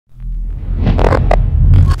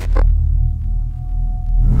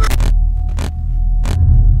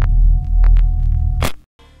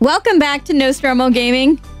Welcome back to Nostromo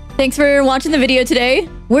Gaming. Thanks for watching the video today.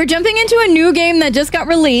 We're jumping into a new game that just got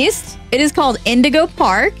released. It is called Indigo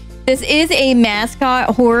Park. This is a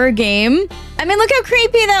mascot horror game. I mean, look how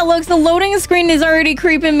creepy that looks. The loading screen is already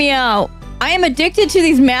creeping me out. I am addicted to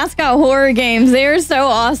these mascot horror games. They are so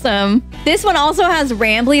awesome. This one also has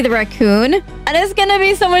Rambley the Raccoon, and it's gonna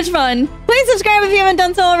be so much fun. Please subscribe if you haven't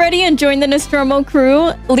done so already and join the Nostromo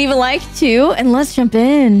crew. Leave a like too, and let's jump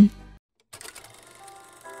in.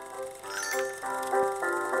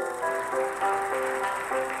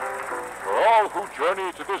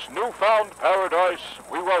 Journey to this newfound paradise,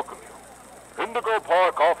 we welcome you. Indigo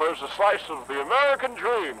Park offers a slice of the American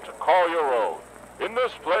dream to call your own. In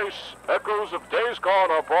this place, echoes of days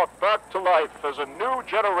gone are brought back to life as a new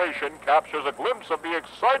generation captures a glimpse of the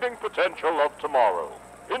exciting potential of tomorrow.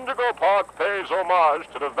 Indigo Park pays homage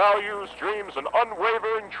to the values, dreams, and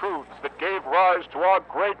unwavering truths that gave rise to our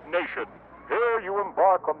great nation. Here you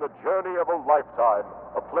embark on the journey of a lifetime,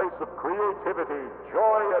 a place of creativity,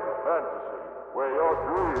 joy, and fantasy, where your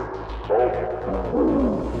dreams so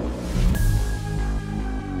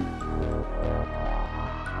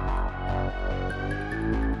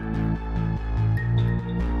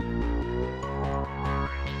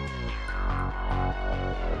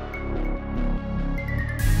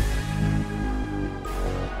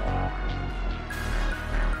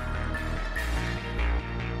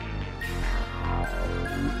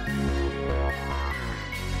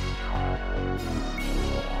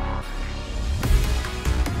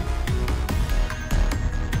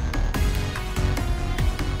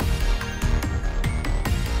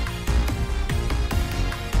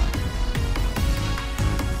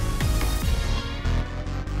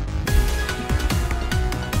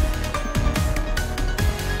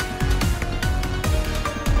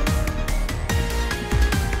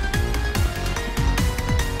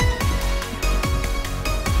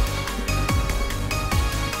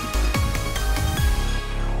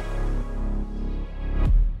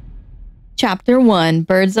Chapter 1,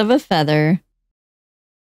 Birds of a Feather.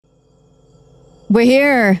 We're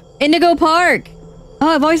here! Indigo Park! Oh,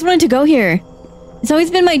 I've always wanted to go here. It's always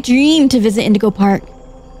been my dream to visit Indigo Park.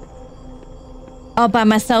 All by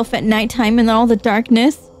myself at nighttime in all the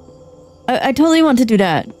darkness. I totally want to do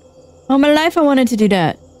that. All my life I wanted to do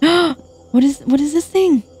that. What is this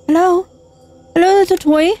thing? Hello? Hello, little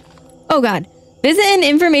toy? Oh god. Visit an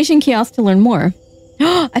information kiosk to learn more.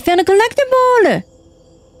 I found a collectible!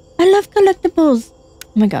 I love collectibles.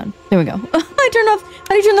 Oh my god. There we go. I turned off. How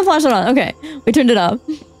do you turn the flashlight on? Okay. We turned it off.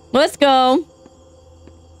 Let's go.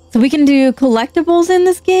 So we can do collectibles in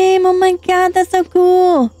this game. Oh my god. That's so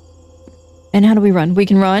cool. And how do we run? We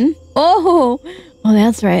can run. Oh. Oh,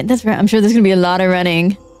 that's right. That's right. I'm sure there's going to be a lot of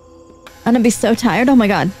running. I'm going to be so tired. Oh my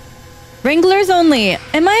god. Wranglers only.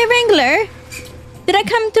 Am I a wrangler? Did I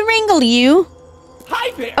come to wrangle you?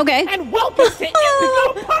 Hi there. Okay. And welcome to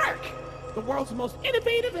Indigo Park. The world's most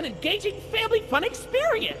innovative and engaging family fun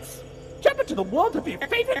experience. Jump into the world of your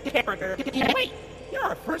favorite character. Wait, you're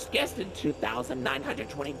our first guest in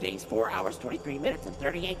 2,920 days, 4 hours, 23 minutes, and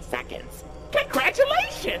 38 seconds.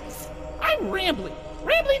 Congratulations! I'm Rambley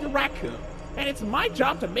the Raccoon, and it's my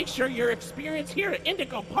job to make sure your experience here at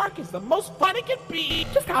Indigo Park is the most fun it can be.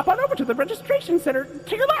 Just hop on over to the registration center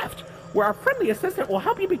to your left, where our friendly assistant will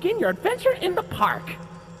help you begin your adventure in the park.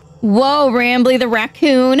 Whoa, Rambley the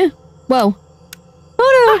Raccoon. Whoa.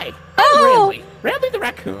 Hi, I'm Rambley the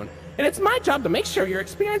Raccoon, and it's my job to make sure your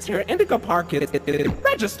experience here at Indigo Park is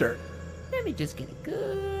registered. Let me just get a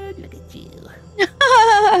good look at you.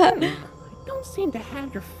 I don't seem to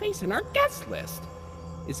have your face in our guest list.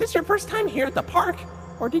 Is this your first time here at the park,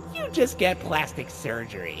 or did you just get plastic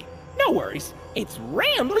surgery? No worries, it's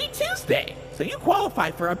Rambley Tuesday, so you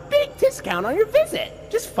qualify for a big discount on your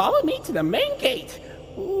visit. Just follow me to the main gate.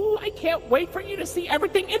 Ooh, I can't wait for you to see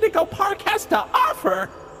everything Indigo Park has to offer.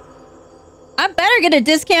 I better get a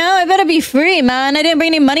discount. I better be free, man. I didn't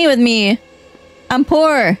bring any money with me. I'm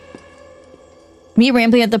poor. Meet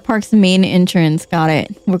Rambley at the park's main entrance. Got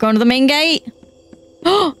it. We're going to the main gate.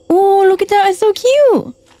 Oh, look at that. It's so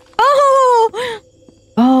cute.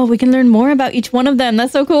 Oh, we can learn more about each one of them.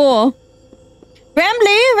 That's so cool.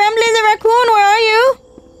 Rambley the Raccoon, where are you?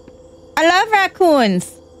 I love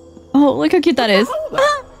raccoons. Oh, look how cute that is.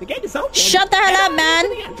 The gate is open. Shut the hell up, man.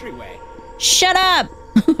 Shut up.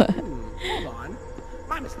 Hold on.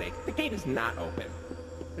 My mistake. The gate is not open.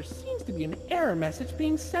 There seems to be an error message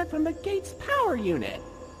being sent from the gate's power unit.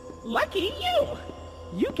 Lucky you.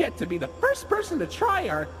 You get to be the first person to try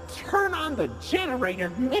our turn on the generator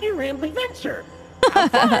mini Rambley venture.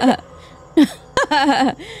 Have fun.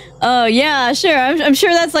 Oh, yeah, sure. I'm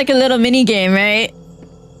sure that's like a little mini game, right?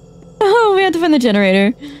 Oh, we have to find the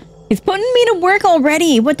generator. He's putting me to work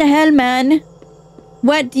already. What the hell, man?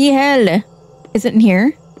 What the hell? Is it in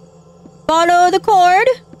here? Follow the cord.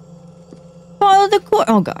 Follow the cord.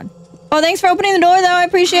 Oh, God. Oh, thanks for opening the door, though. I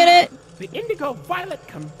appreciate it. The Indigo Violet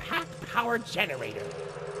Compact Power Generator.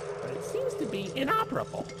 But it seems to be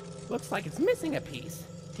inoperable. Looks like it's missing a piece.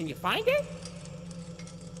 Can you find it?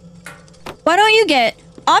 Why don't you get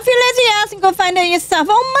off your lazy ass and go find out yourself?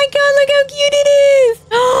 Oh my God, look how cute it is.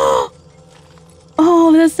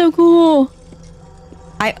 Oh, that's so cool.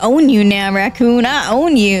 I own you now, raccoon. I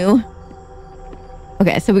own you.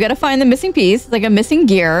 Okay, so we gotta find the missing piece. Like a missing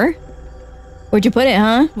gear. Where'd you put it,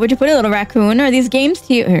 huh? Where'd you put it, little raccoon? Are these games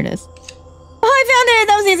to you? Here it is. Oh, I found it.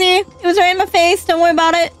 That was easy. It was right in my face. Don't worry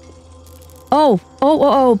about it. Oh.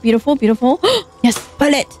 Beautiful, beautiful. Yes,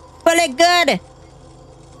 pull it. Pull it good.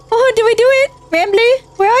 Oh, did we do it?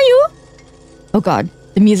 Rambley, where are you? Oh, God.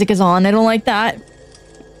 The music is on. I don't like that.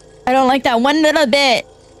 I don't like that one little bit.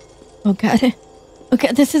 Oh, God.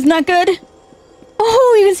 Okay, this is not good.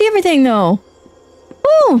 Oh, you can see everything, though.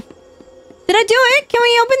 Oh. Did I do it? Can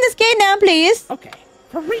we open this gate now, please? Okay,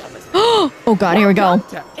 for real this time. Oh, God, here we go. Welcome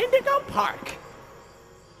to Indigo Park.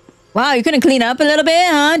 Wow, you couldn't clean up a little bit,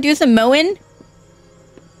 huh? Do some mowing?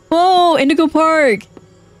 Whoa, Indigo Park.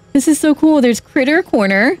 This is so cool. There's Critter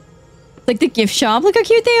Corner. It's like the gift shop. Look how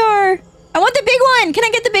cute they are. I want the big one. Can I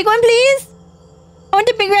get the big one, please? I want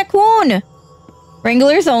the big raccoon.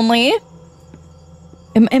 Wranglers only.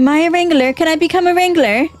 Am I a wrangler? Can I become a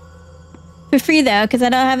wrangler? For free, though, because I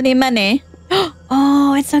don't have any money.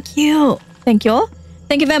 Oh, it's so cute. Thank you.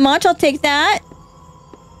 Thank you very much. I'll take that.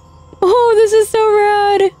 Oh, this is so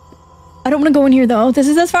rad. I don't want to go in here, though. This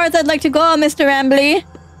is as far as I'd like to go, Mr. Rambley.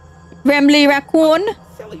 Rambley Raccoon.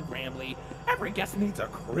 Silly Rambley. Every guest needs a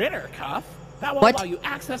critter cuff. That will allow you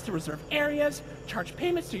access to reserved areas, charge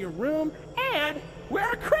payments to your room, and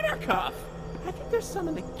wear a critter cuff. I think there's some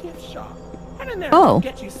in the gift shop. Head in there and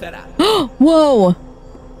get you set up. Whoa.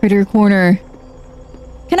 Critter Corner.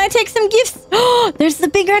 Can I take some gifts? Oh, there's the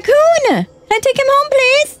big raccoon. Can I take him home,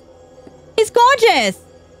 please? He's gorgeous.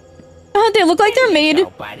 Oh, they look like they're made. Go,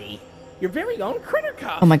 buddy. Your very own critter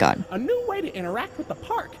cuff. Oh, my God. A new way to interact with the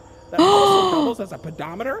park. That also doubles as a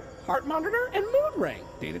pedometer, heart monitor, and mood ring.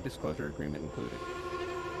 Data disclosure agreement included.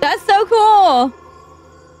 That's so cool.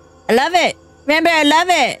 I love it. Rambo, I love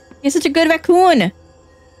it. You're such a good raccoon.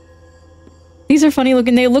 These are funny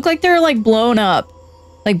looking. They look like they're like blown up.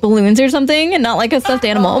 Like balloons or something and not like a stuffed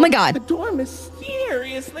animal. Oh my God. The door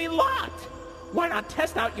mysteriously locked. Why not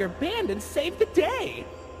test out your band and save the day?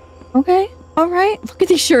 Okay. All right. Look at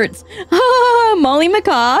these shirts. Ah, Molly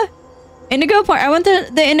Macaw. Indigo Park. I want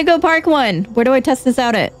the Indigo Park one. Where do I test this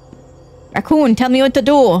out at? Raccoon, tell me what to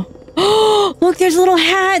do. Oh, look, there's little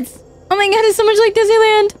hats. Oh my God, it's so much like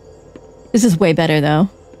Disneyland. This is way better though.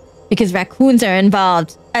 Because raccoons are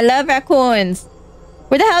involved. I love raccoons.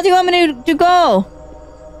 Where the hell do you want me to go?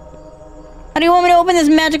 How do you want me to open this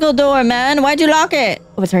magical door, man? Why'd you lock it?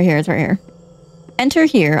 Oh, it's right here. It's right here. Enter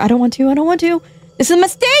here. I don't want to. I don't want to. This is a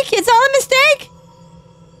mistake. It's all a mistake.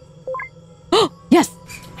 Oh, yes.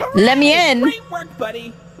 Hooray! Let me in. Great work,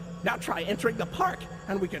 buddy. Now try entering the park,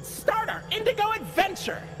 and we can start our Indigo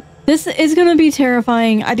adventure. This is going to be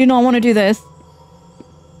terrifying. I do not want to do this.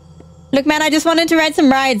 Look, man, I just wanted to ride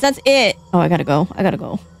some rides. That's it. Oh, I gotta go. I gotta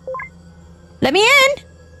go. Let me in.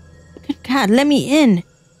 Good God, let me in.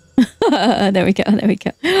 There we go. There we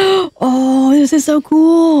go. Oh, this is so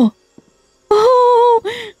cool. Oh,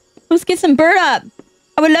 let's get some bird up.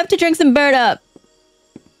 I would love to drink some bird up.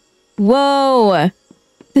 Whoa.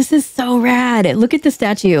 This is so rad. Look at the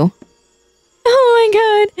statue. Oh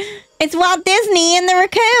my God. It's Walt Disney and the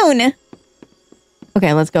raccoon.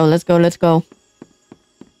 Okay, let's go. Let's go. Let's go.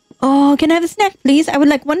 Oh, can I have a snack, please? I would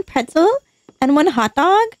like one pretzel and one hot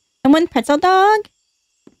dog and one pretzel dog.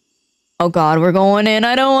 Oh God, we're going in.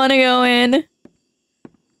 I don't want to go in.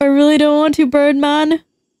 I really don't want to, Birdman. Do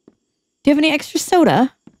you have any extra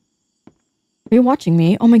soda? Are you watching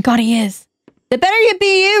me? Oh my God, he is. There better you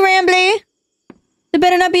be you, Rambley. There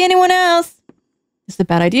better not be anyone else. This is a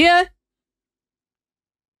bad idea.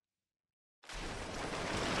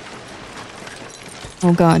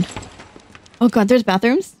 Oh God. Oh God, there's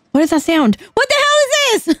bathrooms. What is that sound? What the hell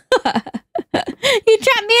is this? You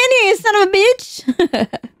trapped me in here, you son of a bitch.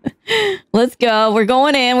 Let's go. We're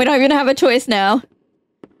going in. We don't even have a choice now.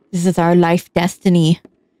 This is our life destiny.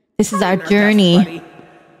 This is our journey.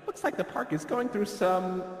 Looks like the park is going through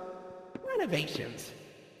some renovations.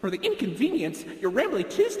 For the inconvenience, your Rambley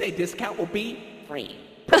Tuesday discount will be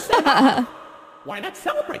 3% off. Why not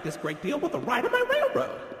celebrate this great deal with a ride on my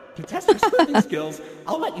railroad? To test your smoothing skills,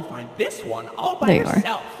 I'll let you find this one all by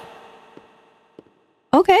yourself.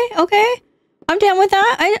 Okay, okay. I'm down with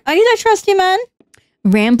that. I trust you, man.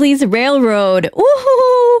 Rambley's Railroad.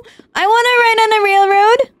 Ooh, I want to ride on a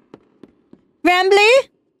railroad. Rambley?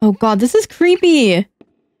 Oh god, this is creepy.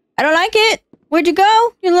 I don't like it. Where'd you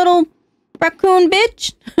go, you little raccoon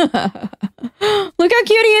bitch? Look how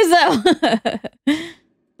cute he is, though.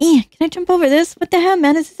 Can I jump over this? What the hell,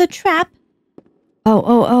 man? Is this a trap?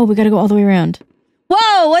 Oh, we gotta go all the way around.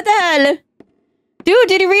 Whoa, what the hell? Dude,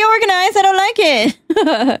 did he reorganize? I don't like it.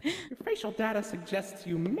 Your facial data suggests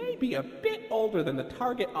you may be a bit older than the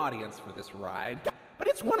target audience for this ride, but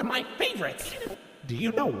it's one of my favorites. Do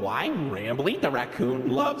you know why Rambley the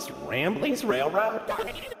Raccoon loves Rambley's Railroad?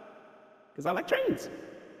 Because I like trains.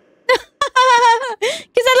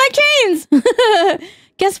 Because I like trains.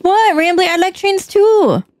 Guess what, Rambley? I like trains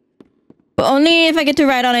too. But only if I get to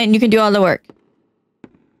ride on it and you can do all the work.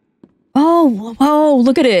 Oh, whoa,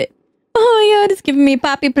 look at it. Oh, yeah, it's giving me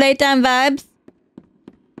Poppy Playtime vibes.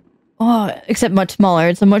 Oh, except much smaller.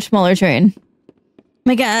 It's a much smaller train.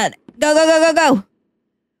 My god. Go, go, go, go, go.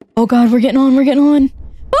 Oh god, we're getting on, we're getting on.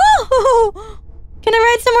 Oh! Can I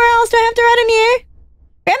ride somewhere else? Do I have to ride in here?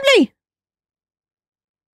 Rambley!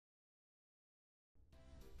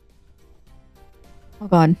 Oh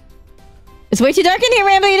god. It's way too dark in here,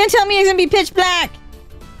 Rambley. You didn't tell me it's gonna be pitch black.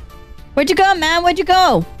 Where'd you go, man? Where'd you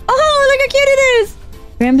go? Oh, look how cute it is!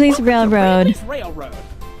 Rambley's Railroad. Rambley's Railroad.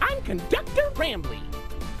 I'm Conductor Rambley.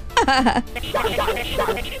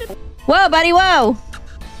 Whoa, buddy, whoa!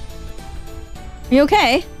 Are you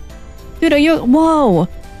okay? Dude, are you... Whoa!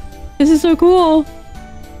 This is so cool!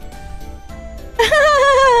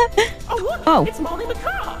 Oh, look! Oh. It's Molly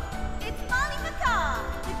McCaw! It's Molly McCaw,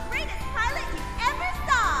 the greatest pilot you ever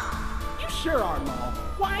saw! You sure are, Molly.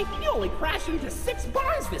 Why, you only crashed into 6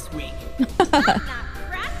 bars this week. I'm not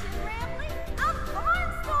crashing, Rambley. I'm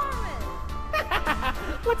barnstorming!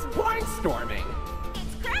 What's barnstorming?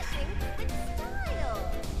 It's crashing with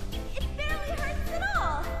style. It barely hurts at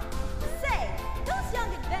all. Say, those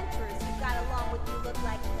young adventurers you got along with you look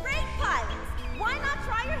like great pilots. Why not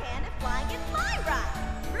try your hand at flying in my ride?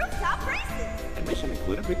 Rooftop races. Admission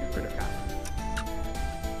included with your critter costume.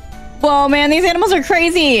 Whoa, man, these animals are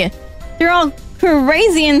crazy! They're all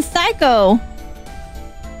crazy and psycho!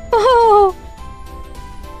 Oh!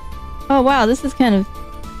 Oh, wow, this is kind of...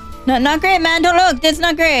 Not great, man. Don't look. That's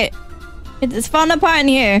not great. It's falling apart in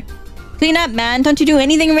here. Clean up, man. Don't you do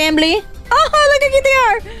anything, Rambley? Oh, look how cute they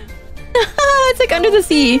are! It's like under the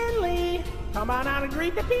sea. Stanley, come on out and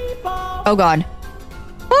greet the people! Oh, God.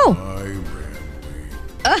 Oh! Hi,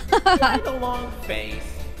 Rambley. You're the long face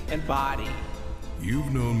and body.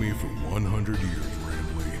 You've known me for 100 years,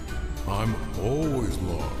 Rambley. I'm always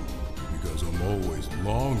long because I'm always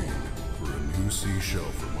longing for a new seashell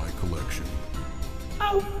for my collection.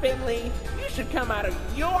 Oh, Finley, you should come out of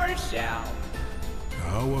your shell.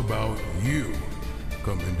 How about you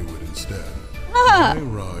come into it instead? Ah. My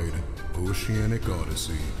ride, Oceanic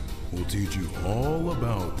Odyssey, will teach you all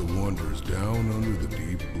about the wonders down under the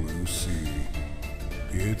deep blue sea.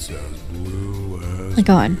 It's as blue as My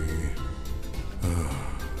God. me.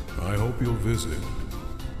 I hope you'll visit.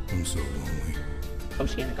 I'm so lonely.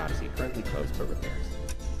 Oceanic Odyssey currently closed for repairs.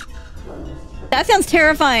 That sounds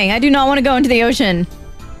terrifying. I do not want to go into the ocean.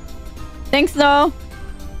 Thanks, though.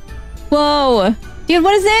 Whoa. Dude,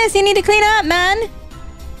 what is this? You need to clean up, man.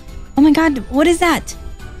 Oh my god, what is that?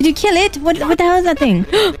 Did you kill it? What the hell is that thing?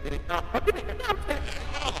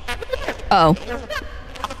 Uh-oh.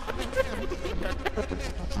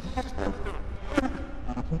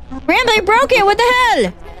 Rambley broke it. What the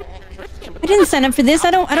hell? I didn't sign up for this.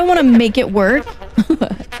 I don't want to make it work.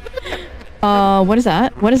 What is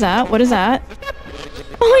that? What is that? What is that?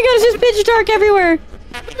 Oh my god, it's just pitch dark everywhere.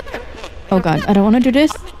 Oh god, I don't want to do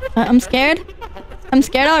this. I'm scared. I'm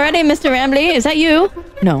scared already, Mr. Rambley. Is that you?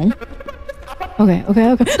 No. Okay.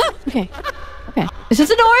 Okay. Is this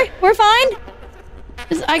a door? We're fine.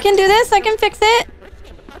 I can do this. I can fix it.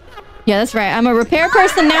 Yeah, that's right. I'm a repair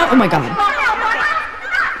person now. Oh my god.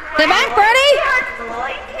 Stay back, Birdie!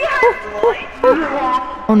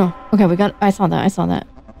 Oh no. Okay, I saw that.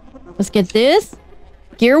 Let's get this.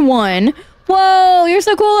 Gear 1. Whoa, you're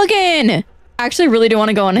so cool looking. I actually really do want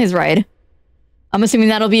to go on his ride. I'm assuming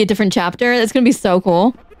that'll be a different chapter. That's going to be so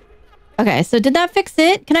cool. Okay, so did that fix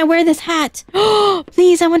it? Can I wear this hat? Oh,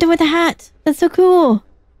 please, I want to wear the hat. That's so cool.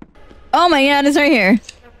 Oh my god, it's right here.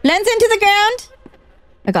 Lens into the ground.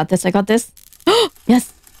 I got this. Oh,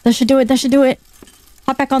 yes, that should do it.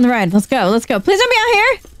 Hop back on the ride. Let's go. Please don't be out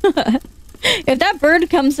here. If that bird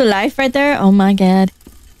comes to life right there, oh my god.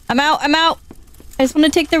 I'm out. I just want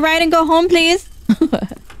to take the ride and go home, please.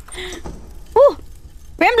 Woo.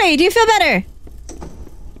 Rambley, do you feel better?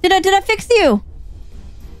 Did I fix you?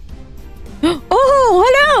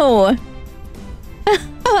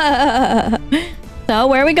 So,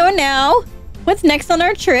 where are we going now? What's next on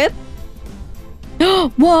our trip?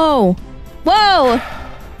 Whoa! Whoa!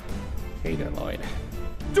 Hey there, Lloyd.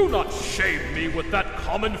 Do not shame me with that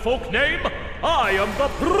common folk name. I am the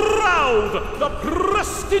proud, the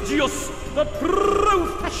prestigious, the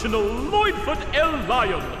professional Lloydford L.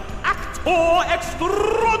 Lion, actor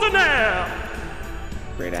extraordinaire.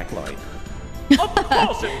 Great act, Lloyd. Of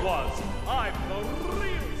course it was. I'm the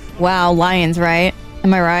real... Wow, lions, right?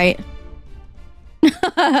 Am I right?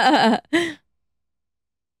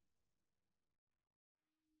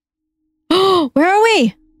 Where are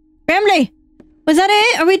we? Rambley, was that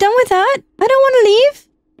it? Are we done with that? I don't want to leave.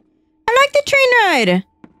 I like the train ride.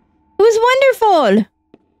 It was wonderful.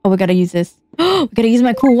 Oh, we gotta use this. We gotta use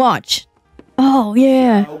my cool watch. Oh,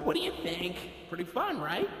 yeah. So, what do you think? Pretty fun,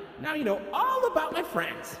 right? Now you know all about my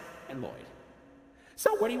friends and Lloyd.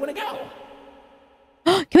 So, where do you want to go?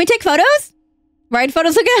 Can we take photos? Ride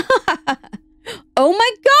photos again? Oh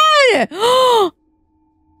my god!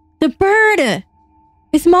 The bird!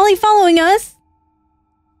 Is Molly following us?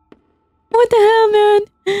 What the hell, man?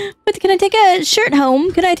 What, can I take a shirt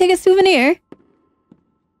home? Can I take a souvenir?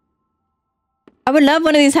 I would love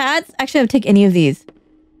one of these hats. Actually, I would take any of these.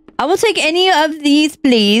 I will take any of these,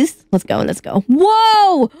 please. Let's go, let's go.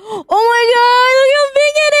 Whoa! Oh my god, look how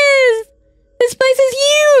big it is! This place is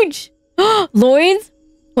huge! Lloyd's?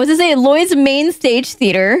 What's it say? Lloyd's main stage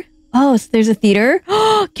theater. Oh, so there's a theater.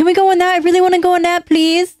 Can we go on that? I really want to go on that,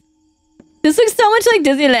 please. This looks so much like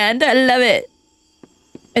Disneyland. I love it.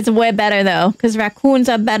 It's way better, though, because raccoons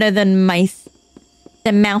are better than mice.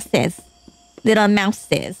 Than mouses. Little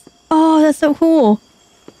mouses. Oh, that's so cool.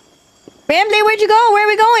 Rambley, where'd you go? Where are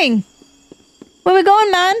we going? Where are we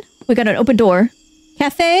going, man? We got an open door.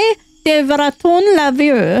 Café de Varaton La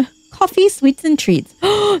Vieux. Coffee, sweets, and treats.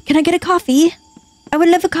 Can I get a coffee? I would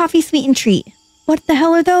love a coffee, sweet, and treat. What the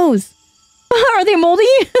hell are those? Are they moldy?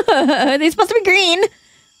 Are they supposed to be green?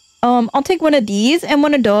 I'll take one of these and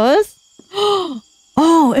one of those.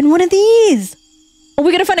 Oh, and one of these. Oh,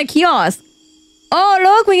 we gotta find a kiosk. Oh,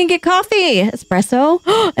 look, we can get coffee. Espresso.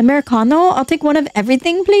 Americano. I'll take one of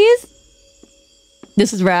everything, please.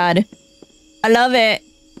 This is rad. I love it.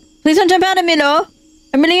 Please don't jump out at me, Lo.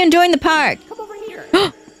 I'm really enjoying the park. Come over here.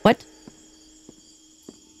 What?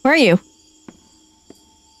 Where are you?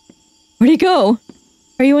 Where'd he go?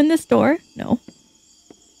 Are you in this door? No.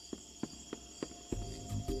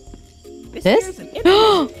 This This? here's an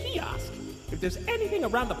information kiosk. If there's anything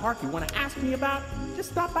around the park you want to ask me about,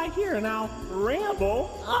 just stop by here and I'll ramble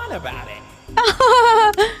on about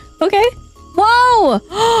it. Okay.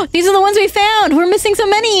 Whoa! These are the ones we found. We're missing so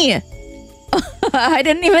many. I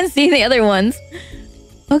didn't even see the other ones.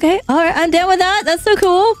 Okay. All right. I'm down with that. That's so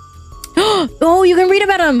cool. Oh, you can read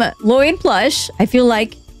about him. Lloyd plush. I feel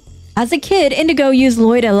like as a kid, Indigo used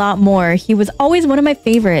Lloyd a lot more. He was always one of my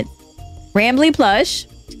favorites. Rambley plush.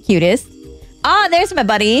 Cutest. Ah, there's my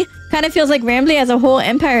buddy. Kind of feels like Rambley has a whole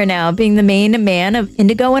empire now, being the main man of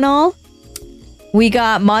Indigo and all. We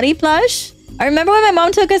got Molly plush. I remember when my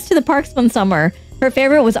mom took us to the parks one summer. Her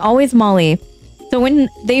favorite was always Molly. So when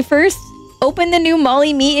they first opened the new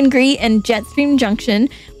Molly meet and greet in Jetstream Junction,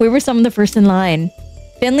 we were some of the first in line.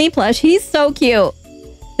 Finley plush, he's so cute.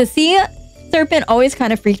 The sea serpent always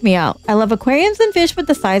kind of freaked me out. I love aquariums and fish, but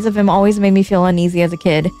the size of him always made me feel uneasy as a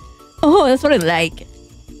kid. Oh, that's what I like.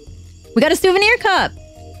 We got a souvenir cup.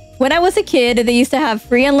 When I was a kid, they used to have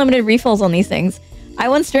free unlimited refills on these things. I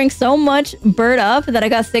once drank so much Bird Up that I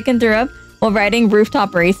got sick and threw up while riding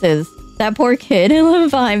rooftop races. That poor kid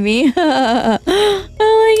behind me. Oh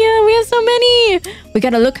my god, we have so many. We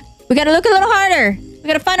gotta look a little harder. We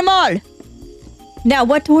gotta find them all. Now,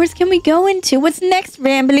 what doors can we go into? What's next,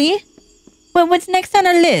 Rambley? What's next on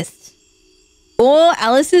our list? Oh,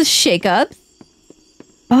 Alice's Shake-Ups.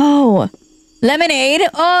 Oh, lemonade.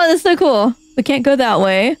 Oh, that's so cool. We can't go that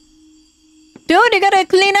way. Dude, you gotta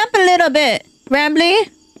clean up a little bit. Rambley,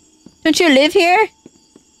 don't you live here?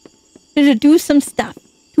 You gotta do some stuff.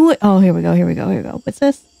 Do it. Oh, here we go. What's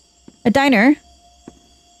this? A diner.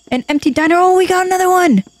 An empty diner. Oh, we got another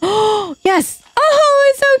one. Oh, yes. Oh,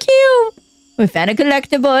 it's so cute. We found a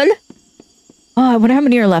collectible. Oh, I wonder how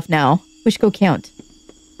many are left now. We should go count.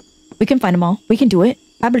 We can find them all. We can do it.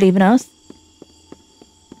 I believe in us.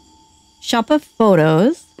 Shop of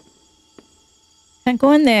photos. Can't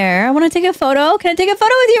go in there. I want to take a photo. Can I take a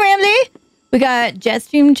photo with you, Rambley? We got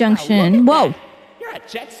Jetstream Junction. Wow, whoa. You're at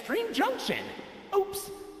Jetstream Junction.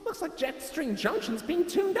 Oops. Looks like Jetstream Junction's being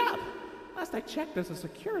tuned up. Last I checked, there's a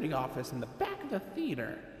security office in the back of the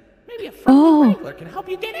theater. Maybe a friendly wrangler can help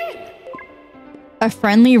you get in. A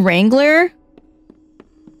friendly wrangler?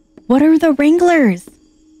 What are the wranglers?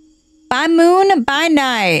 By moon, by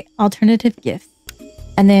night. Alternative gifts.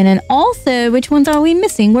 And then also, which ones are we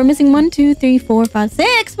missing? We're missing 1, 2, 3, 4, 5,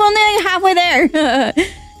 6. Well, now halfway there.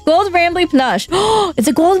 Gold Rambley plush. Oh, it's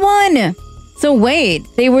a gold one. So wait,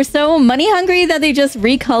 they were so money hungry that they just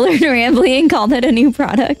recolored Rambley and called it a new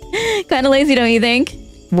product. Kind of lazy, don't you think?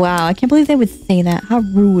 Wow, I can't believe they would say that. How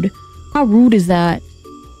rude. How rude is that?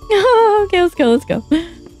 Okay, let's go, let's go.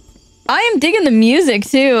 I am digging the music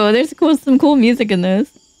too. There's some cool music in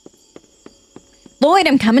this. Lloyd,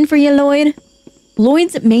 I'm coming for you, Lloyd.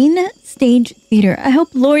 Lloyd's main stage theater. I hope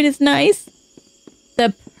Lloyd is nice.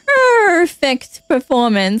 The perfect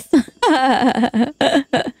performance. Oh,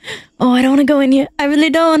 I don't want to go in here. I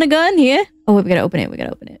really don't want to go in here. Oh, wait, we gotta open it. We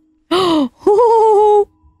gotta open it. Oh,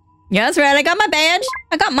 yeah, that's right. I got my badge.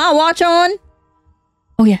 I got my watch on.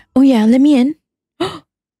 Oh, yeah. Oh, yeah. Let me in.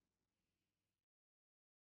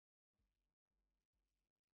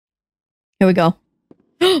 Here we go.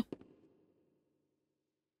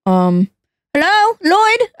 Hello?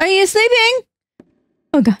 Lloyd? Are you sleeping?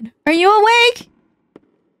 Oh, God. Are you awake?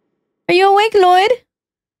 Are you awake, Lloyd?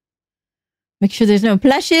 Make sure there's no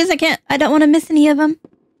plushes. I don't want to miss any of them.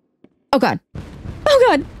 Oh, God. Oh,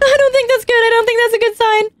 God. I don't think that's good. I don't think that's a good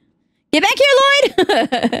sign. Get back here, Lloyd!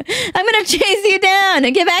 I'm gonna chase you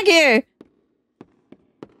down! Get back here!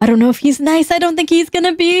 I don't know if he's nice. I don't think he's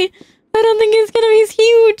gonna be... He's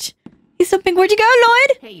huge! He's so big. Where'd you go,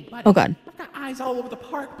 Lloyd? Hey, buddy. Oh, God. I've got eyes all over the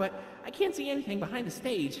park, but I can't see anything behind the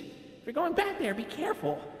stage. If you're going back there, be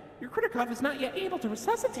careful. Your critter cuff is not yet able to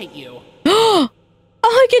resuscitate you. Oh,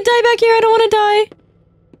 I can die back here. I don't want to die.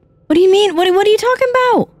 What do you mean? What are you talking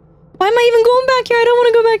about? Why am I even going back here? I don't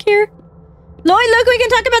want to go back here. Lloyd, look, we can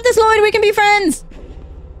talk about this, Lloyd. We can be friends.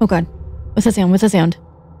 Oh, God. What's that sound? What's that sound?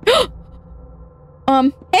 Hey,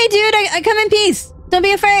 dude, I come in peace. Don't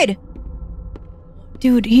be afraid.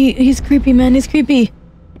 Dude, he's creepy, man. He's creepy.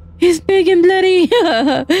 He's big and bloody.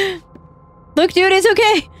 Look, dude, it's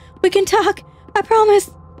okay. We can talk. I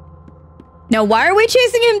promise. Now, why are we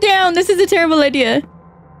chasing him down? This is a terrible idea.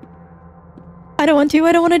 I don't want to.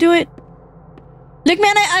 I don't want to do it. Look,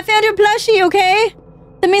 man, I found your plushie, okay?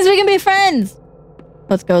 That means we can be friends.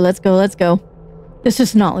 Let's go, let's go, let's go. This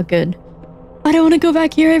does not look good. I don't want to go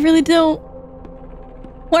back here. I really don't.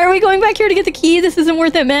 Why are we going back here to get the key? This isn't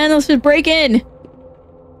worth it, man. Let's just break in.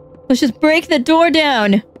 Let's just break the door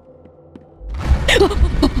down.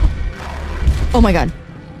 Oh my God.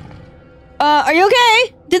 Are you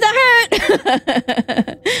okay? Did that hurt?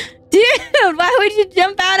 Dude, why would you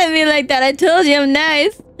jump out at me like that? I told you I'm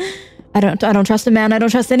nice. I don't trust a man. I don't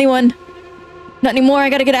trust anyone. Not anymore. I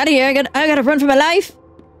gotta get out of here. I gotta run for my life.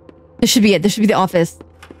 This should be it. This should be the office.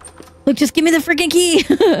 Look, just give me the freaking key.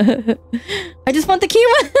 I just want the key.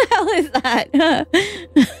 What the hell is that?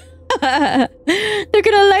 They're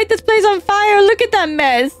gonna light this place on fire. Look at that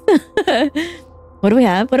mess. What do we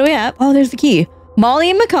have? What do we have? Oh, there's the key. Molly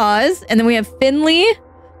and Macaws. And then we have Finley.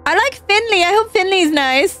 I like Finley. I hope Finley's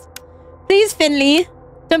nice. Please, Finley.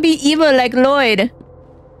 Don't be evil like Lloyd.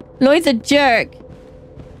 Lloyd's a jerk.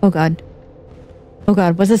 Oh, God. Oh,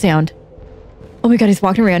 God. What's the sound? Oh, my God. He's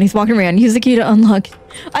walking around. He's walking around. Use the key to unlock.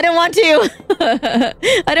 I don't want to.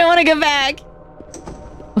 I don't want to go back.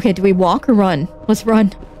 Okay, do we walk or run? Let's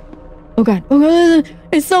run. Oh, God. Oh, God.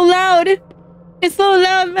 It's so loud. It's so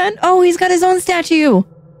loud, man. Oh, he's got his own statue.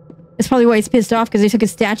 That's probably why he's pissed off, because they took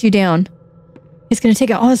his statue down. He's gonna take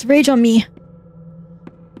out all his rage on me.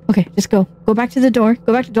 Okay, just go. Go back to the door.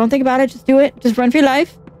 Go back to... Don't think about it. Just do it. Just run for your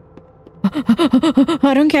life.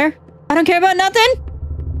 I don't care. I don't care about nothing.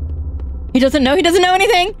 He doesn't know. He doesn't know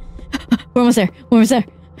anything. We're almost there. We're almost there.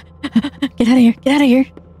 Get out of here. Get out of here.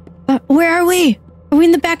 Where are we? Are we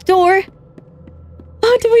in the back door?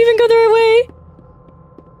 Oh, did we even go the right way?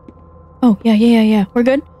 Oh, yeah. We're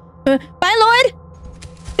good. Bye, Lloyd.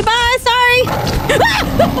 Goodbye. Sorry.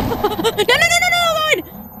 No, Lloyd.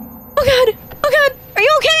 Oh, God. Oh, God. Are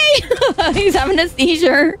you okay? He's having a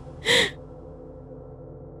seizure.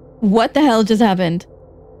 What the hell just happened?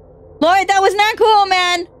 Lloyd, that was not cool,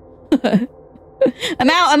 man.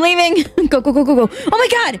 I'm out. I'm leaving. Go. Oh, my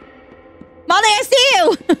God. Molly, I see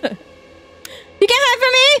you. You can't hide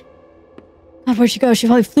from me. God, where'd she go? She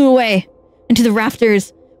probably flew away into the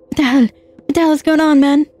rafters. What the hell? What the hell is going on,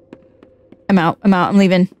 man? I'm out. I'm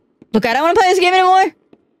leaving. Look, I don't want to play this game anymore.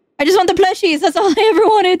 I just want the plushies. That's all I ever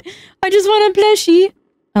wanted. I just want a plushie.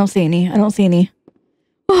 I don't see any.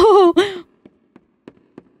 Oh.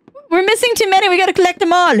 We're missing too many. We gotta collect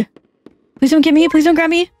them all. Please don't get me. Please don't grab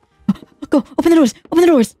me. Go. Open the doors.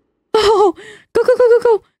 Oh. Go.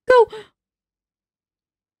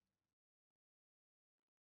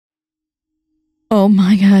 Oh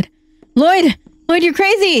my God. Lloyd, you're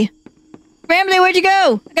crazy. Rambley, where'd you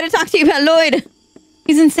go? I gotta talk to you about Lloyd.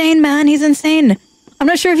 He's insane, man. He's insane. I'm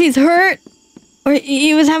not sure if he's hurt or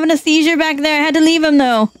he was having a seizure back there. I had to leave him,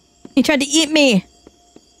 though. He tried to eat me.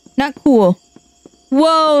 Not cool.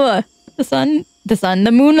 Whoa. The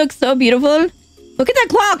moon looks so beautiful. Look at that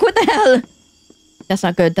clock. What the hell? That's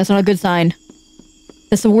not good. That's not a good sign.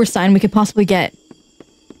 That's the worst sign we could possibly get.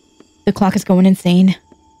 The clock is going insane.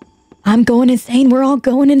 I'm going insane. We're all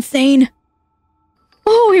going insane.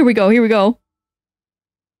 Oh, here we go. Here we go.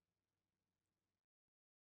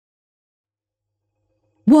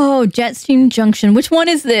 Whoa, Jetstream Junction. Which one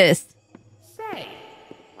is this? Say,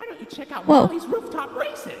 why don't you check out Whoa. Molly's rooftop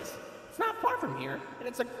races? It's not far from here, and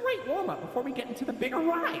it's a great warm-up before we get into the bigger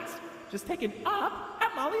rides. Just take it up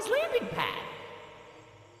at Molly's landing pad.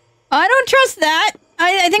 I don't trust that.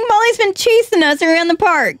 I think Molly's been chasing us around the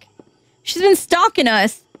park. She's been stalking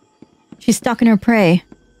us. She's stalking her prey.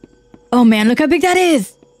 Oh man, look how big that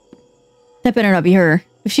is. That better not be her.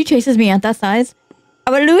 If she chases me at that size,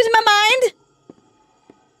 I would lose my mind.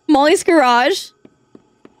 Molly's garage.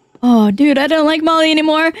 Oh, dude, I don't like Molly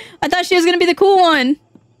anymore. I thought she was gonna be the cool one.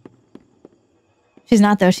 She's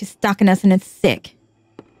not, though. She's stalking us, and it's sick.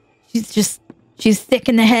 She's sick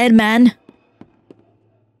in the head, man.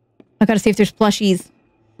 I gotta see if there's plushies.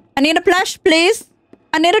 I need a plush, please.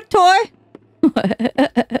 I need a toy.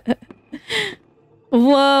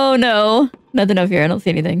 Whoa, no. Nothing up here. I don't see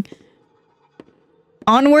anything.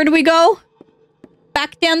 Onward we go.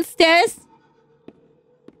 Back downstairs.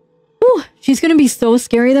 Ooh, she's gonna be so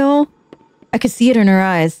scary, though. I could see it in her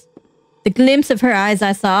eyes. The glimpse of her eyes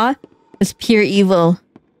I saw was pure evil.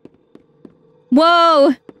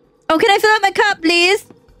 Whoa! Oh, can I fill up my cup, please?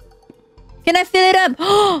 Can I fill it up?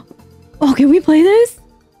 Oh, can we play this?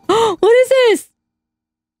 What is this?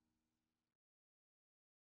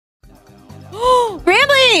 Oh,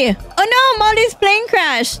 Rambley! Oh no, Molly's plane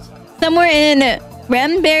crashed. Somewhere in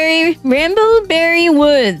Rambleberry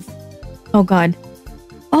Woods. Oh god.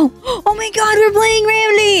 Oh my god, we're playing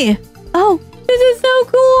Rambley! Oh, this is so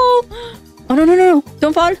cool! Oh no.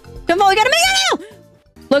 Don't fall. Don't fall, we gotta make it now!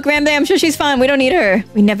 Look, Rambley, I'm sure she's fine. We don't need her.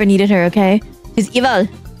 We never needed her, okay? She's evil.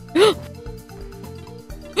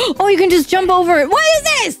 Oh, you can just jump over it. What is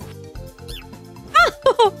this?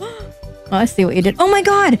 Oh, I see what you did. Oh my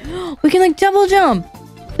god! We can like double jump.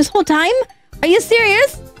 This whole time? Are you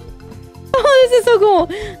serious? Oh, this is so cool.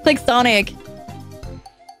 It's like Sonic.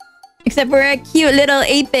 Except we're a cute little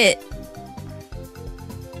 8-bit.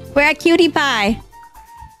 We're a cutie pie.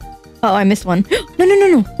 Oh, I missed one.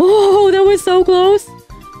 No. Oh, that was so close.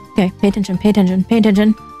 Okay, pay attention.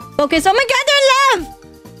 Focus. Oh my god, they're in love!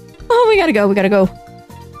 Oh, we gotta go. We gotta go.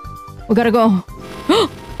 Oh,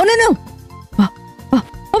 no.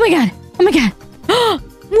 Oh my god.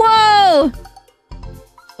 Whoa!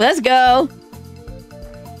 Let's go.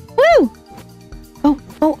 Woo!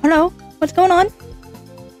 Oh, hello. What's going on?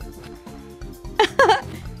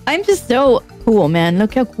 I'm just so cool, man.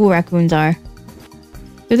 Look how cool raccoons are.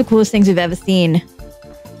 They're the coolest things we've ever seen.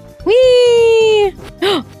 Whee!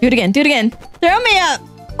 Do it again. Throw me up.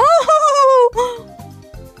 Oh!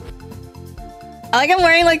 I like I'm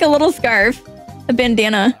wearing like a little scarf. A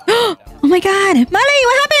bandana. Oh my god. Molly,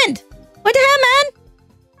 what happened? What the hell,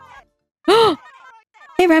 man?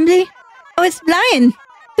 Hey, Rambley. I was flying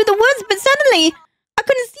through the woods, but suddenly I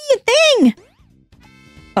couldn't see a thing.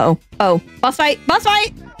 Oh. Boss fight.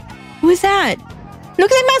 Who is that?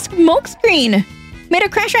 Look at my smoke screen. Made her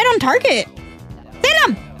crash right on target.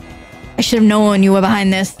 Salem! I should have known you were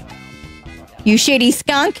behind this. You shady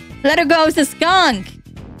skunk. Let her go, it's a skunk.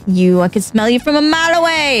 I can smell you from a mile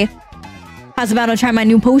away. How's about I try my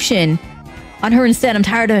new potion on her instead? I'm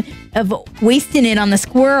tired of wasting it on the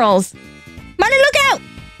squirrels. Molly, look out!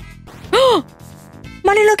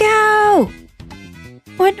 Molly, look out!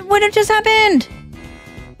 What had just happened?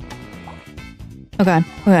 Oh god.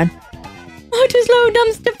 Oh, just low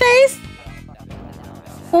dumpster face.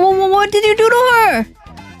 What did you do to her?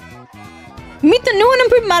 Meet the new and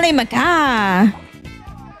improved Molly Maca.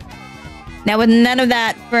 Now with none of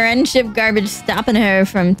that friendship garbage stopping her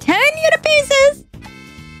from tearing you to pieces.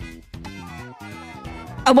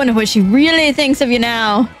 I wonder what she really thinks of you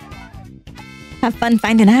now. Have fun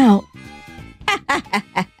finding out.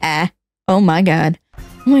 Oh my god.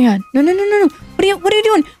 No. What are you doing? What are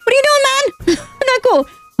you doing, man? Not cool.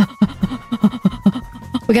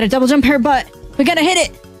 We gotta double jump her butt. We gotta hit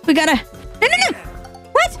it. We gotta... No.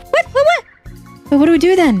 What? Wait, what do we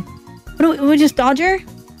do then? We just dodge her?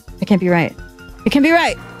 It can't be right.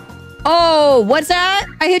 Oh, what's that?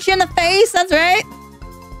 I hit you in the face. That's right.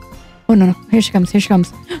 Oh, no. Here she comes.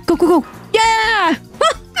 Go. Yeah!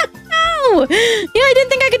 Yeah, I didn't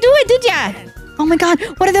think I could do it, did ya? Oh my god,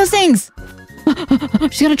 what are those things?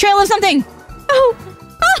 She's got a trail of something. Oh.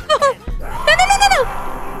 Oh. No.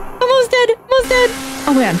 Almost dead.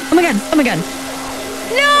 Oh my god.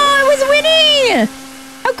 No, I was winning.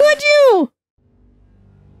 How could you?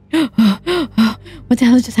 What the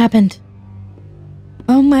hell just happened?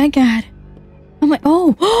 Oh my god.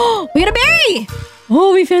 Oh, we got a berry.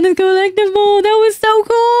 Oh, we found a collectible. That was so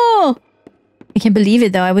cool. I can't believe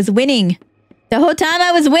it though. I was winning. The whole time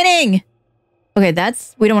I was winning. Okay,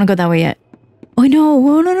 we don't want to go that way yet. Oh no.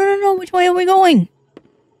 Oh, no. Which way are we going?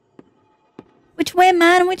 Which way,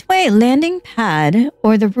 man? Which way? Landing pad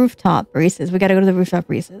or the rooftop races? We gotta go to the rooftop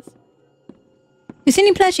races. You see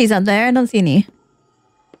any plushies out there? I don't see any.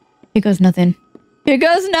 Here goes nothing.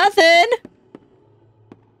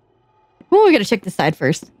 Oh, we gotta check this side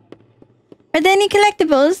first. Are there any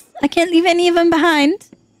collectibles? I can't leave any of them behind.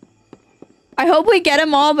 I hope we get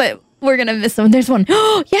them all, but we're gonna miss them. There's one.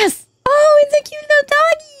 Oh, yes! Oh, it's a cute little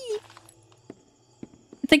doggy!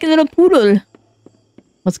 It's like a little poodle.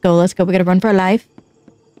 Let's go. We gotta run for our life.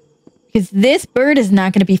 Because this bird is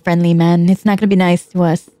not gonna be friendly, man. It's not gonna be nice to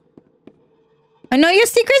us. I know your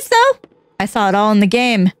secrets, though. I saw it all in the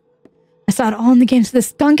game. So the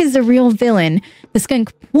skunk is the real villain. The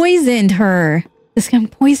skunk poisoned her.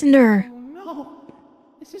 Oh no,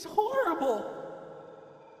 this is horrible.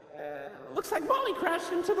 Looks like Molly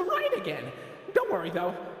crashed into the ride again. Don't worry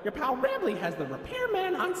though, your pal Rambley has the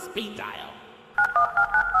repairman on speed dial.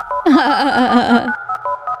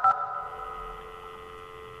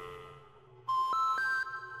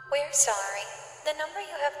 We're sorry. The number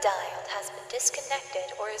you have dialed has been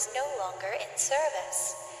disconnected or is no longer in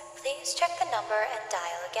service. Please check the number and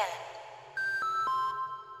dial again.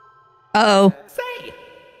 Uh-oh. Say,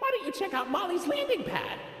 why don't you check out Molly's landing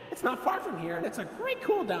pad? It's not far from here, and it's a great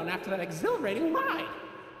cool down after that exhilarating ride.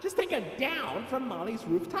 Just take a down from Molly's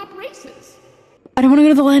rooftop races. I don't want to go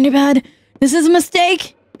to the landing pad. This is a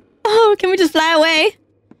mistake. Oh, can we just fly away?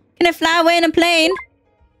 Can I fly away in a plane?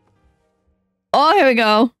 Oh, here we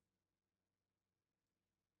go.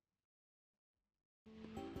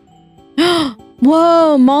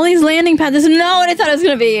 Whoa, Molly's landing pad. This is not what I thought it was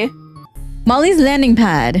gonna be. Molly's landing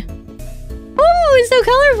pad. Oh, it's so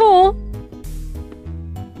colorful.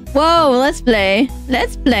 Whoa, let's play.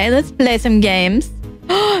 Let's play some games.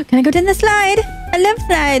 Can I go down the slide? I love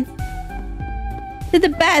slides. They're the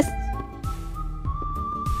best.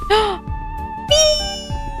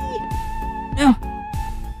 No.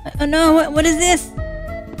 Oh no, what is this?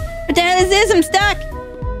 What the hell is this? I'm stuck.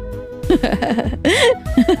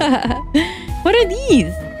 What are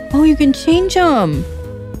these? Oh, you can change them.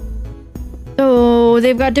 So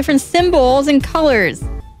they've got different symbols and colors.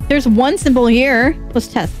 There's one symbol here. Let's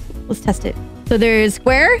test it. So there's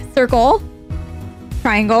square, circle,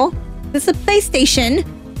 triangle. This is a PlayStation.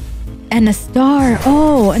 And a star.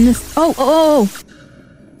 Oh, and this. Oh.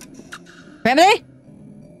 Rambley?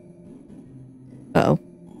 Uh-oh.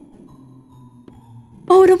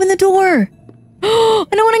 Oh, it opened the door. Oh,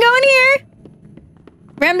 I don't want to go in here.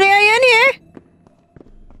 Rambley, are you in here?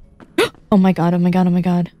 Oh my god.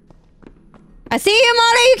 I see you,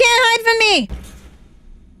 Molly. You can't hide from me.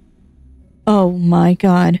 Oh my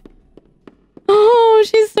god. Oh,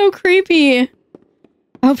 she's so creepy. I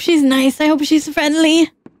hope she's nice. I hope she's friendly.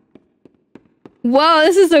 Whoa,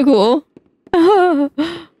 this is so cool.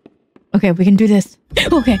 Okay, we can do this.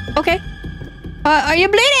 Okay. Are you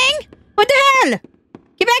bleeding? What the hell?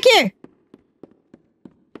 Get back here.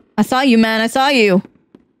 I saw you, man. I saw you.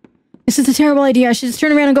 This is a terrible idea. I should just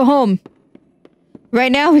turn around and go home.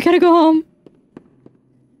 Right now, we gotta go home.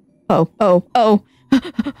 Oh.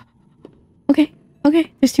 Okay.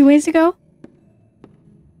 There's 2 ways to go.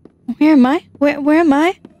 Where am I? Where am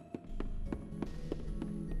I?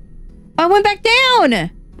 I went back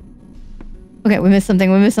down! Okay, we missed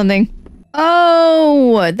something.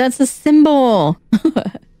 Oh, that's a symbol.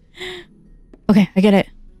 Okay, I get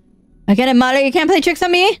it, Molly. You can't play tricks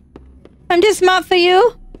on me. I'm too smart for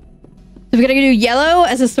you. So we gotta do yellow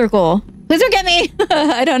as a circle. Please don't get me.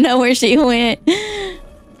 I don't know where she went.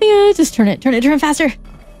 Yeah, just turn it faster.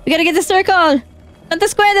 We gotta get the circle. Not the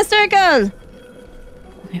square, the circle.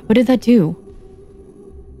 Okay, what did that do?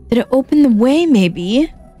 Did it open the way, maybe?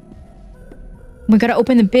 We gotta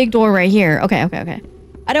open the big door right here. Okay.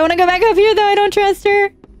 I don't want to go back up here, though. I don't trust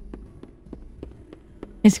her.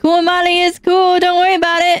 It's cool, Molly. It's cool. Don't worry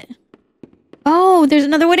about it. Oh, there's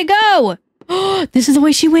another way to go. Oh, this is the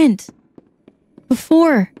way she went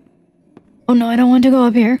before. Oh, no. I don't want to go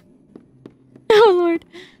up here. Oh, Lord.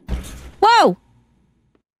 Whoa.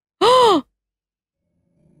 Oh.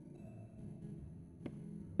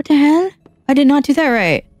 What the hell? I did not do that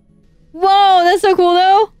right. Whoa, that's so cool,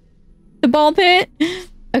 though. The ball pit.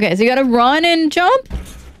 Okay, so you gotta run and jump?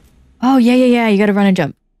 Oh, yeah. You gotta run and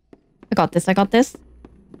jump. I got this.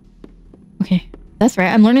 Okay, that's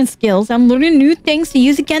right. I'm learning skills. I'm learning new things to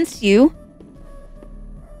use against you.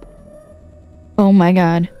 Oh my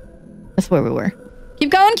god. That's where we were.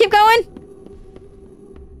 Keep going.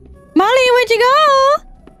 Molly, where'd you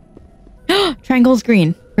go? Triangle's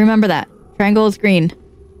green. Remember that. Triangle is green.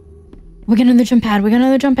 We got another jump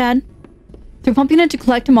pad. So we're pumping it to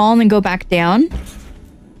collect them all and then go back down.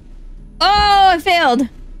 Oh, I failed.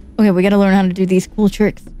 Okay, we gotta learn how to do these cool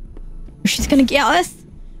tricks. Or she's gonna get us.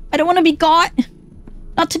 I don't want to be got.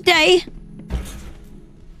 Not today.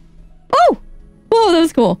 Oh! Whoa, that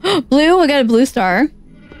was cool. Blue, we got a blue star.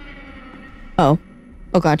 Oh.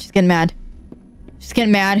 Oh god, she's getting mad.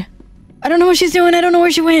 I don't know what she's doing. I don't know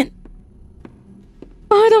where she went.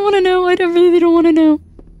 Oh, I don't want to know. I really don't want to know.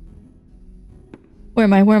 Where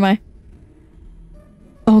am I?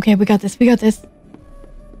 Oh, okay, we got this.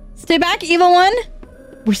 Stay back, evil one.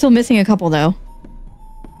 We're still missing a couple, though.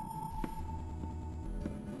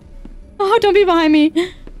 Oh, don't be behind me.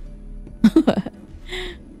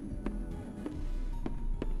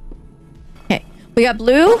 Okay, we got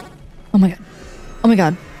blue. Oh my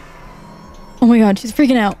god, she's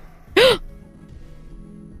freaking out.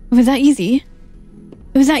 Was that easy?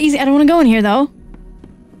 It was that easy. I don't want to go in here, though.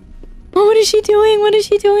 Oh, what is she doing?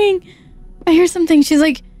 I hear something. She's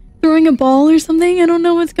like throwing a ball or something. I don't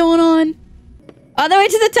know what's going on. All the way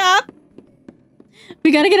to the top.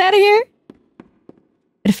 We gotta get out of here.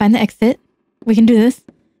 Gotta find the exit. We can do this.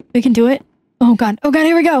 We can do it. Oh god,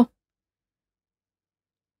 here we go.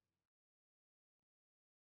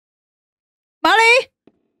 Molly,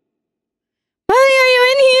 are you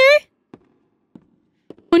in here?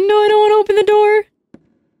 Oh no, I don't want to open the door.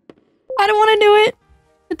 I don't want to do it.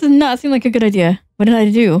 It does not seem like a good idea. What did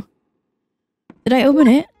I do? Did I open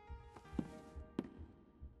it?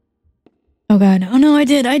 Oh god. Oh no, I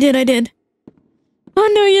did.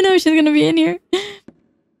 Oh no, you know she's gonna be in here.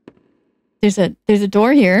 There's a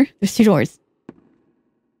door here. There's 2 doors.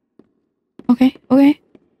 Okay. Oh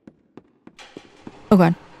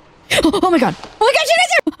god. Oh my god, she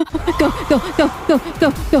is here! Go. No!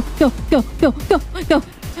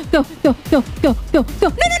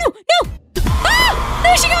 Ah! No,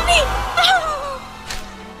 she got me! Ah!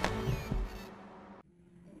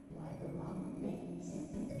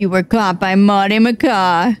 You were caught by Molly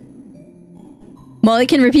McCaw. Molly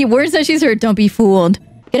can repeat words that she's heard. Don't be fooled.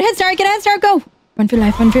 Get a head start, go! Run for your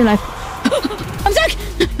life. I'm stuck!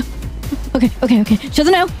 Okay. She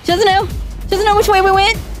doesn't know which way we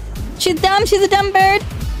went. She's dumb. She's a dumb bird.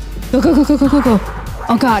 Go.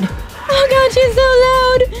 Oh god, she's so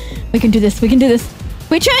loud. We can do this. We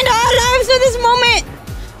trained our lives for this moment.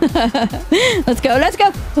 Let's go.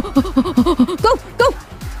 Go.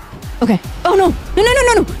 Okay. Oh no.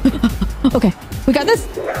 Okay, we got this.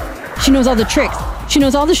 She knows all the tricks. She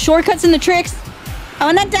knows all the shortcuts and the tricks. I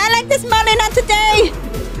will not die like this, Molly. Not today.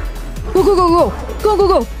 Go.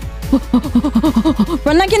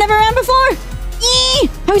 Run like you never ran before. Eee!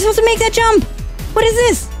 How are we supposed to make that jump? What is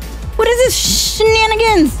this?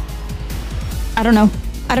 Shenanigans? I don't know.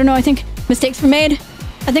 I think mistakes were made.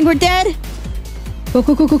 I think we're dead. Go.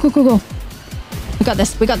 We got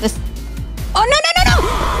this. Oh, no!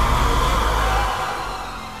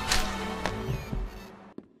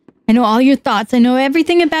 I know all your thoughts. I know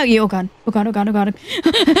everything about you. Oh god.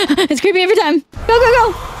 It's creepy every time.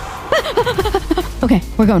 Go. Okay,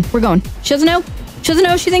 we're going. She doesn't know.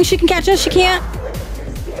 She thinks she can catch us. She can't.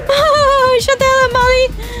 Oh, shut the hell up, Molly.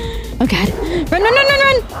 Oh god. Run.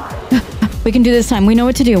 We can do this time. We know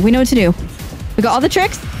what to do. We got all the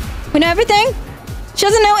tricks. We know everything. She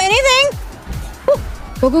doesn't know anything.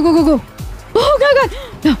 Go. Oh god.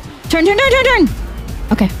 No. Turn.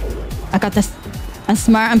 Okay. I got this. I'm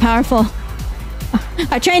smart. I'm powerful.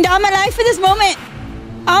 I trained all my life for this moment.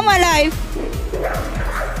 All my life.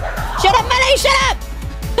 Shut up, Molly. Shut up.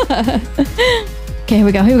 Okay, here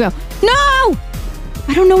we go. No!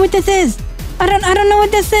 I don't know what this is. I don't know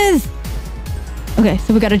what this is. Okay,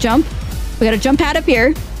 so we gotta jump. We gotta jump pad up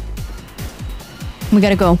here. We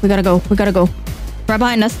gotta go. Right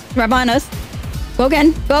behind us. Go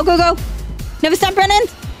again. Go. Never stop running.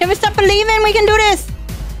 Never stop believing we can do this.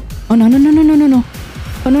 Oh, no. Oh, no.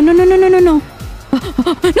 No.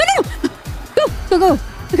 Go.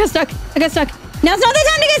 I got stuck. Now's not the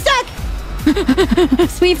time to get stuck.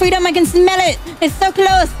 Sweet freedom, I can smell it. It's so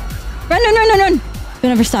close. Run.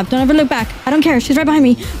 Don't ever stop. Don't ever look back. I don't care. She's right behind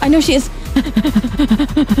me. I know she is.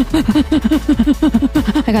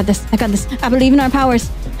 I got this. I believe in our powers.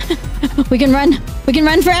 We can run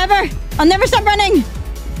forever. I'll never stop running.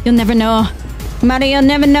 You'll never know. Molly, you'll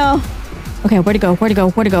never know. Okay, where to go? Where to go?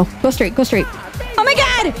 Where to go? Go straight. Go straight. Oh my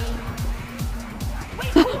god!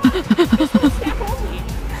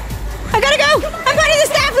 I gotta go! I'm part of the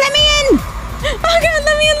staff! Let me in! Oh god,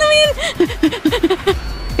 let me in! Let me in!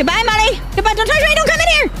 Goodbye, Molly! Goodbye! Don't touch me! Don't come in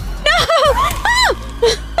here! No!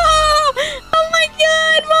 Oh my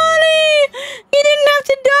god, Molly! You didn't have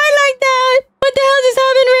to die like that! What the hell just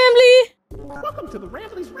happened, Rambley? Welcome to the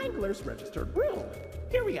Rambley's Wranglers registered room.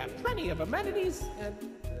 Here we have plenty of amenities and...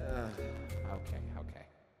 Okay.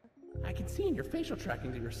 I can see in your facial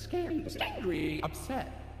tracking that you're scared, angry,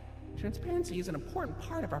 upset. Transparency is an important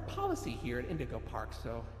part of our policy here at Indigo Park,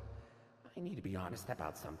 so I need to be honest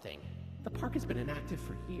about something. The park has been inactive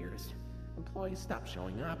for years. Employees stopped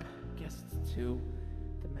showing up, guests too.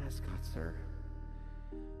 The mascots are...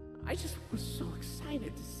 I just was so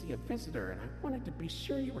excited to see a visitor, and I wanted to be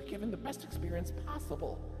sure you were given the best experience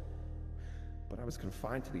possible. But I was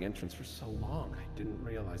confined to the entrance for so long, I didn't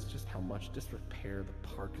realize just how much disrepair the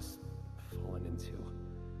park has fallen into.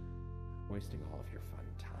 Wasting all of your fun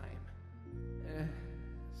time.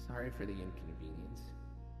 Sorry for the inconvenience.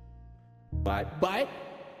 But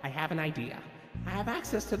I have an idea. I have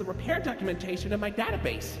access to the repair documentation in my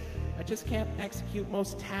database. I just can't execute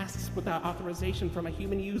most tasks without authorization from a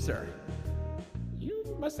human user.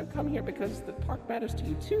 You must have come here because the park matters to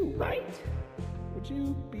you too, right? Would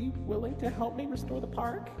you be willing to help me restore the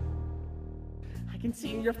park? I can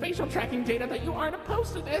see in your facial tracking data that you aren't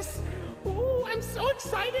opposed to this. Ooh, I'm so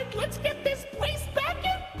excited. Let's get this place back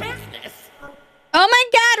in business. Oh my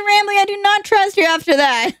god, Rambley, I do not trust you after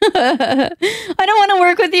that. I don't want to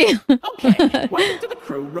work with you. Okay, welcome to the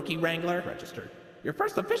crew, Rookie Wrangler. Registered. Your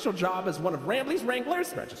first official job as one of Rambley's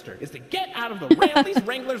Wranglers, registered, is to get out of the Rambley's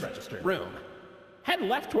Wranglers registered room. Head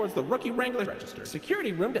left towards the Rookie Wrangler registered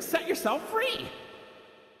security room to set yourself free.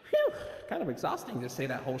 Phew, kind of exhausting to say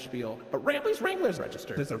that whole spiel, but Rambley's Wranglers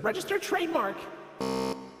registered is a registered trademark.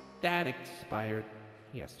 That expired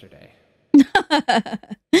yesterday.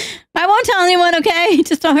 I won't tell anyone, okay?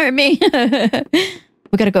 Just don't hurt me.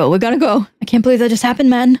 We gotta go. We gotta go. I can't believe that just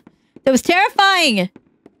happened, man. That was terrifying.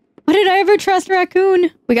 Why did I ever trust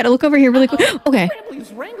Raccoon? We gotta look over here really quick. Okay.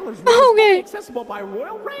 Rambley's Wranglers room Oh, is okay. accessible by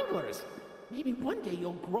Royal Wranglers. Maybe one day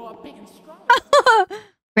you'll grow up big and strong.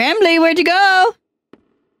 Rambley, where'd you go?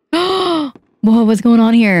 Whoa, what's going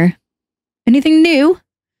on here? Anything new?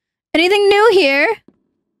 Anything new here?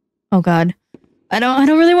 Oh god. I don't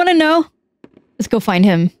really want to know. Let's go find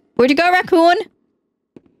him. Where'd you go, Raccoon?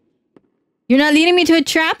 You're not leading me to a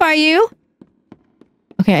trap, are you?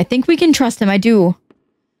 Okay, I think we can trust him. I do.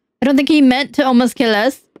 I don't think he meant to almost kill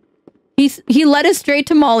us. He led us straight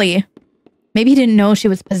to Molly. Maybe he didn't know she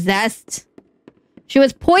was possessed. She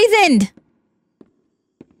was poisoned.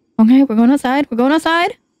 Okay, we're going outside. We're going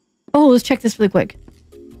outside. Oh, let's check this really quick.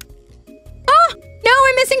 Oh, no,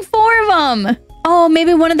 we're missing 4 of them. Oh,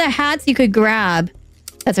 maybe one of the hats you could grab.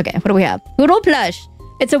 That's okay. What do we have? Poodle plush.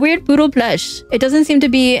 It's a weird poodle plush. It doesn't seem to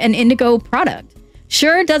be an Indigo product.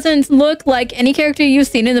 Sure doesn't look like any character you've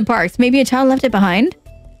seen in the parks. Maybe a child left it behind?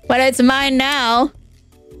 But it's mine now.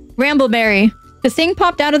 Rambleberry. This thing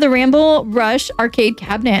popped out of the Ramble Rush arcade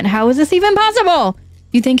cabinet. How is this even possible?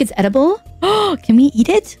 Do you think it's edible? Oh, can we eat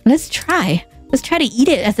it? Let's try. Let's try to eat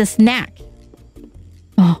it as a snack.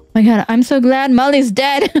 Oh my god, I'm so glad Molly's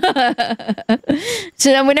dead. So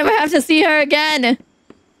then we never have to see her again.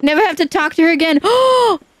 Never have to talk to her again.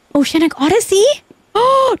 Oh, Oceanic Odyssey?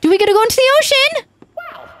 Oh, do we get to go into the ocean?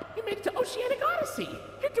 Wow, you made it to Oceanic Odyssey.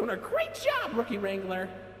 You're doing a great job, Rookie Wrangler.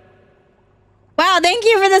 Wow, thank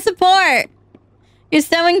you for the support. You're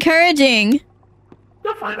so encouraging.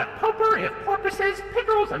 You'll find a potpourri of porpoises,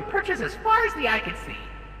 pickerels, and perches as far as the eye can see.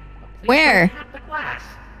 But please Where? don't tap the glass.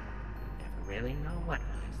 Never really know what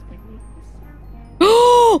lies beneath the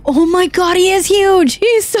surface. Oh my god, he is huge.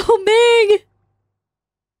 He's so big.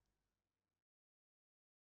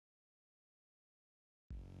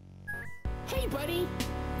 Hey, buddy.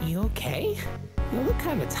 You okay? You look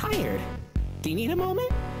kind of tired. Do you need a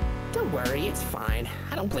moment? Don't worry, it's fine.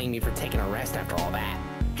 I don't blame you for taking a rest after all that.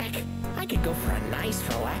 Heck, I could go for a nice,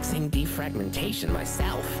 relaxing defragmentation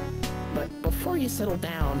myself. But before you settle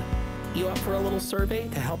down, you up for a little survey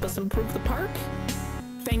to help us improve the park?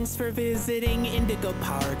 Thanks for visiting Indigo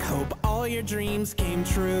Park. Hope all your dreams came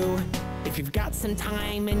true. If you've got some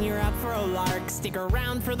time and you're up for a lark, stick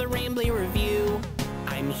around for the Rambley review.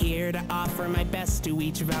 I'm here to offer my best to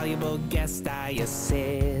each valuable guest I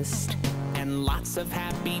assist. And lots of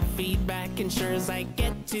happy feedback ensures I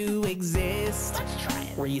get to exist. Let's try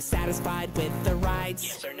it. Were you satisfied with the rides?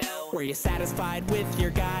 Yes or no? Were you satisfied with your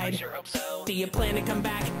guide? I sure hope so. Do you plan to come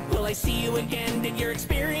back? Will I see you again? Did your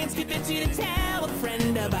experience convince you to tell a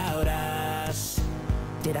friend about us?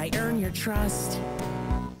 did I earn your trust?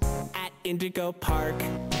 At Indigo Park,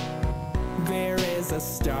 there is a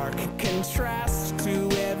stark contrast to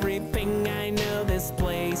everything I know this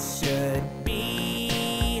place should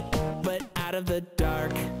be. But out of the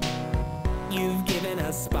dark, you've given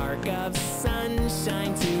a spark of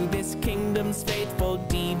sunshine to this kingdom's faithful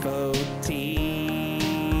devotee.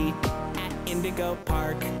 At Indigo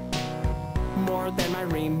Park, more than my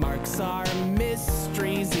remarks are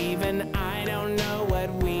mysteries. Even I don't know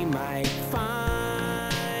what we might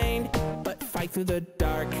find. But fight through the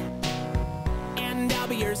dark, and I'll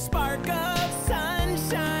be your spark of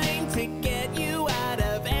sunshine to get you out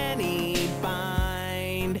of any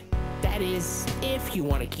bind. That is, if you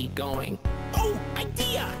want to keep going. Oh,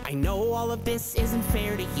 idea! I know all of this isn't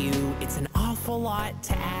fair to you. It's an awful lot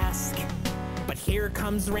to ask. But here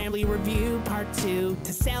comes Rambley Review Part 2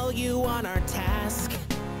 to sell you on our task.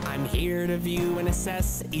 I'm here to view and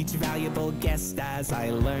assess each valuable guest as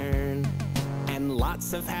I learn. And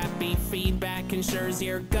lots of happy feedback ensures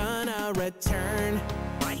you're gonna return.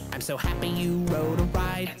 I'm so happy you rode a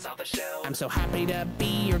ride and saw the show. I'm so happy to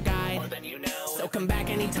be your guide. More than you know. So come back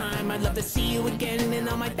anytime. I'd love to see you again. In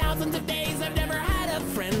all my thousands of days, I've never had a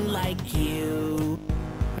friend like you.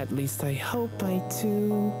 At least I hope I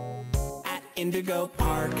do. At Indigo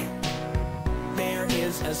Park, there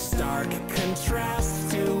is a stark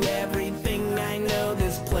contrast to everything I know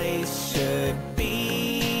this place should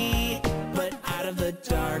be. But out of the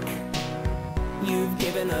dark, you've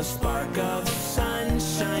given a spark of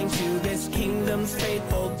sunshine to this kingdom's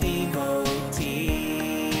faithful devotee.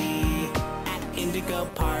 At Indigo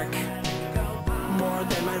Park, more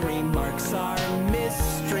than my remarks are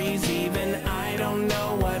mysteries. Even I don't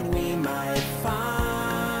know what we might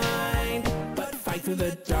find. But fight through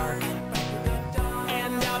the dark,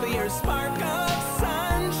 and I'll be your spark of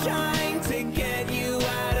sunshine to get you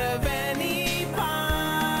out of any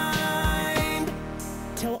bind.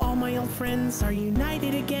 Till all my old friends are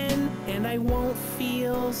united again, and I won't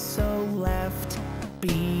feel so left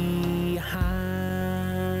behind.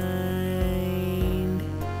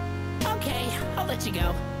 Okay, I'll let you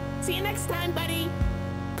go. See you next time, buddy.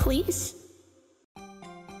 Please?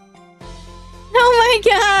 Oh my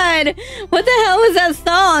god! What the hell was that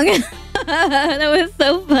song? That was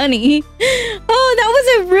so funny. Oh, that was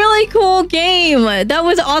a really cool game. That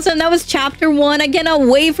was awesome. That was chapter 1. I cannot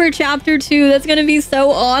wait for chapter 2. That's gonna be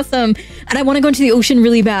so awesome. And I want to go into the ocean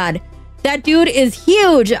really bad. That dude is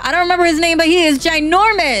huge. I don't remember his name, but he is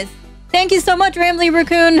ginormous. Thank you so much, Rambley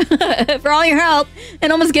Raccoon, for all your help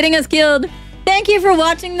and almost getting us killed. Thank you for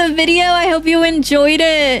watching the video. I hope you enjoyed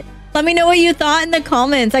it. Let me know what you thought in the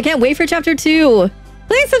comments. I can't wait for chapter 2.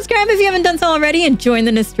 Please subscribe if you haven't done so already and join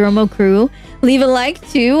the Nostromo crew. Leave a like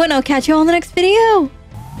too, and I'll catch you all in the next video.